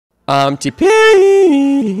I'm TP,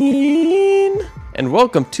 and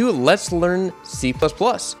welcome to Let's Learn C++.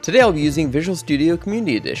 Today I'll be using Visual Studio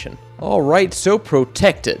Community Edition. Alright, so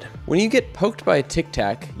protected. When you get poked by a tic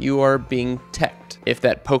tac, you are being teched. If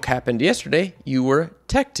that poke happened yesterday, you were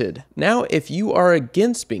techted. Now, if you are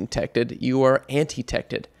against being techted, you are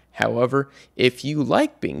anti-techted. However, if you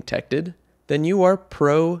like being techted, then you are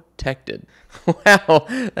protected. Wow,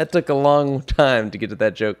 that took a long time to get to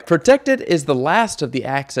that joke. Protected is the last of the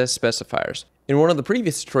access specifiers. In one of the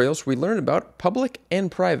previous tutorials, we learned about public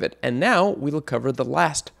and private, and now we'll cover the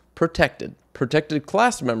last, protected. Protected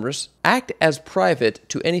class members act as private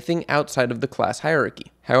to anything outside of the class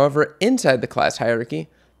hierarchy. However, inside the class hierarchy,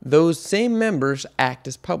 those same members act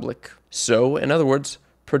as public. So, in other words,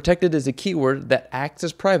 protected is a keyword that acts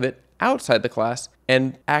as private outside the class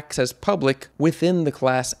and acts as public within the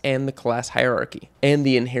class and the class hierarchy and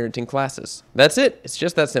the inheriting classes. That's it. It's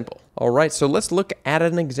just that simple. All right, so let's look at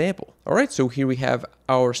an example. All right, so here we have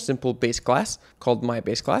our simple base class called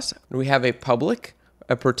myBaseClass. We have a public,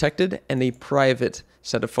 a protected, and a private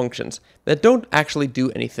set of functions that don't actually do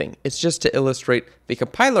anything. It's just to illustrate the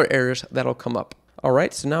compiler errors that'll come up. All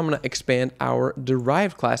right, so now I'm going to expand our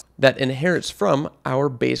derived class that inherits from our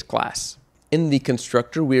base class. In the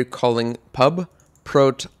constructor, we are calling pub,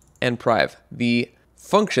 prot, and priv, the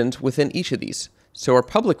functions within each of these. So our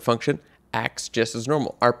public function acts just as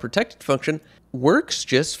normal. Our protected function works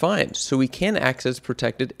just fine, so we can access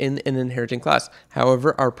protected in an inheriting class.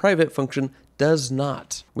 However, our private function does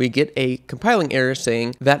not. We get a compiling error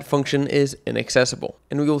saying that function is inaccessible.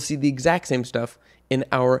 And we will see the exact same stuff in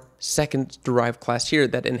our second derived class here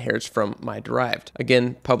that inherits from my derived.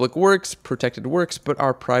 Again, public works, protected works, but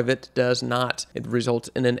our private does not. It results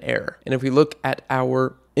in an error. And if we look at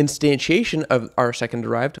our instantiation of our second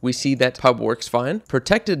derived, we see that pub works fine,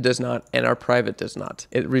 protected does not, and our private does not.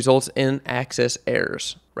 It results in access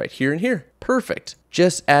errors right here and here. Perfect.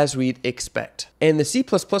 Just as we'd expect. And the C++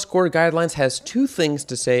 core guidelines has two things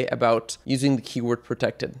to say about using the keyword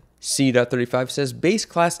protected. C.35 says base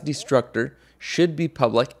class destructor should be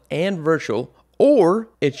public and virtual, or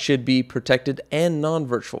it should be protected and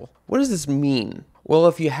non-virtual. What does this mean? Well,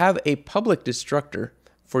 if you have a public destructor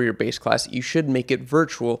for your base class, you should make it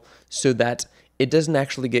virtual so that it doesn't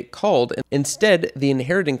actually get called. Instead, the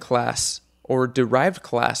inheriting class or derived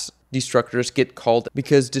class destructors get called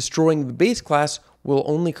because destroying the base class will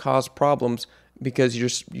only cause problems because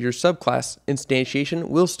your subclass instantiation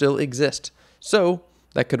will still exist. So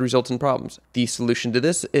that could result in problems. The solution to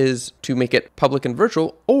this is to make it public and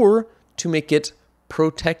virtual, or to make it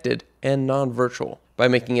protected and non-virtual. By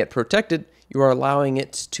making it protected, you are allowing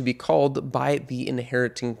it to be called by the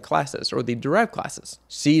inheriting classes or the derived classes.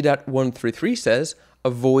 C.133 says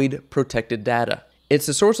avoid protected data. It's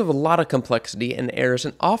a source of a lot of complexity and errors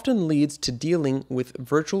and often leads to dealing with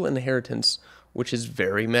virtual inheritance, which is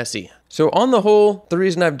very messy. So on the whole, the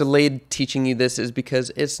reason I've delayed teaching you this is because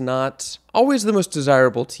it's not always the most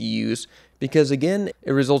desirable to use, because again,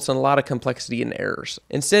 it results in a lot of complexity and errors.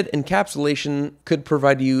 Instead, encapsulation could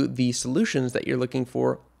provide you the solutions that you're looking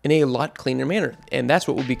for in a lot cleaner manner. And that's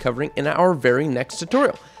what we'll be covering in our very next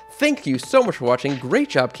tutorial. Thank you so much for watching. Great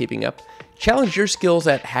job keeping up. Challenge your skills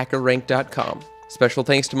at hackerrank.com. Special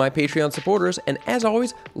thanks to my Patreon supporters, and as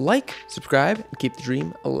always, like, subscribe, and keep the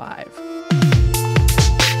dream alive.